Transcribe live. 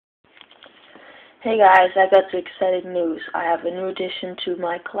Hey guys, I got some exciting news. I have a new addition to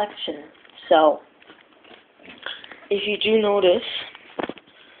my collection. So, if you do notice,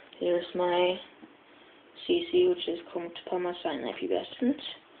 here's my CC, which is Come to Palma Sign Life Pubescent.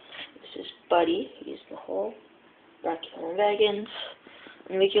 This is Buddy, he's the whole Brachypelma vagans,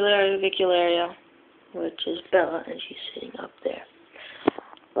 and Vicularia, which is Bella, and she's sitting up there.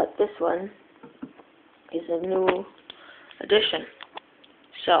 But this one is a new addition.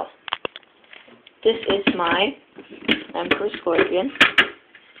 So, this is my Emperor Scorpion.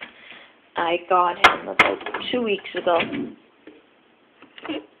 I got him about 2 weeks ago.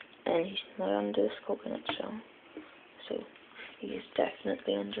 And he's not under this coconut shell. So he's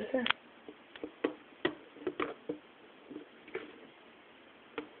definitely under here.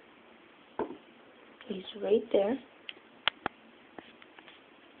 He's right there.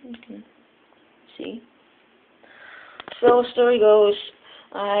 You can see. So story goes,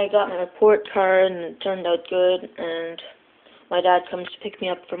 I got my report card and it turned out good, and my dad comes to pick me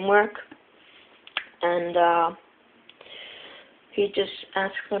up from work, and he just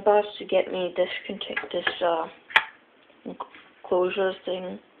asked my boss to get me this enclosure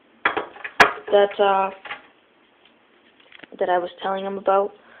thing that I was telling him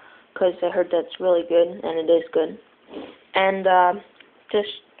about, because I heard that's really good, and it is good. And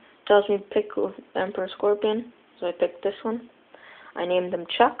just tells me to pick Emperor Scorpion, so I picked this one. I named him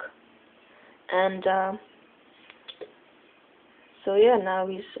Chuck, and so yeah, now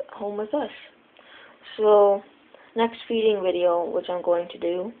he's home with us. So next feeding video, which I'm going to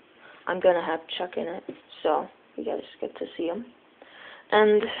do, I'm gonna have Chuck in it, so you guys get to see him.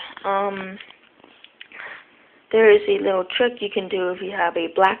 And there is a little trick you can do if you have a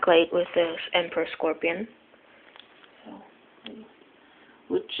black light with this Emperor Scorpion,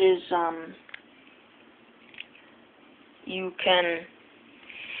 which is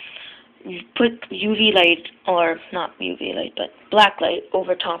you put UV light, or not UV light, but black light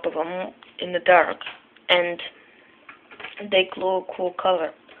over top of them in the dark, and they glow a cool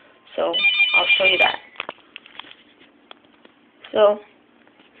color. So I'll show you that. So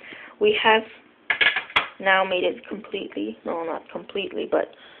we have now made it completely, no, not completely,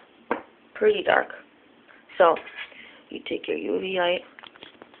 but pretty dark. So you take your UV light,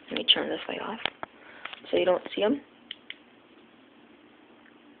 let me turn this light off so you don't see them.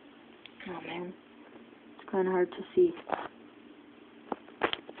 Oh man, it's kind of hard to see.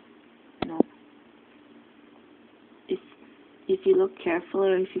 No. If you look carefully,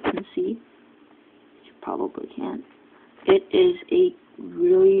 or if you can see, you probably can't. It is a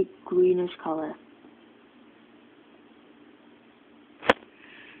really greenish color.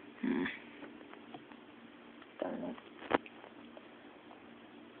 Darn it.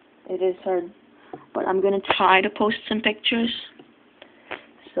 It is hard, but I'm gonna try to post some pictures,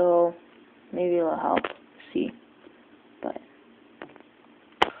 so maybe it'll help see. But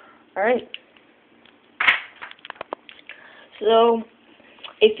alright. So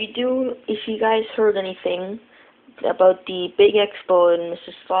if you guys heard anything about the big expo in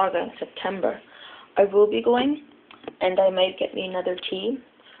Mississauga in September, I will be going, and I might get me another team.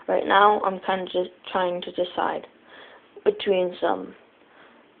 Right now I'm kind of just trying to decide between some.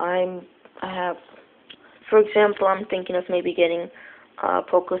 For example, I'm thinking of maybe getting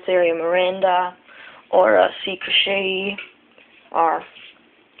Pocotheria Miranda, or a C. Crochet, or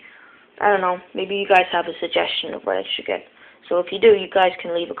I don't know, maybe you guys have a suggestion of what I should get. So if you do, you guys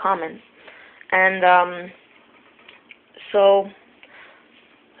can leave a comment. And so,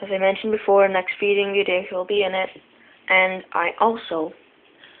 as I mentioned before, next feeding video will be in it. And I also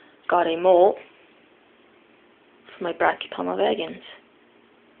got a mold for my Brachypelma vagans.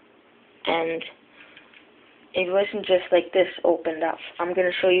 And it wasn't just like this opened up. I'm going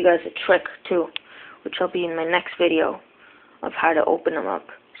to show you guys a trick too, which will be in my next video, of how to open them up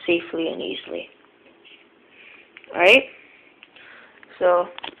safely and easily. Alright? So,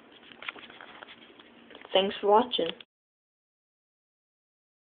 thanks for watching.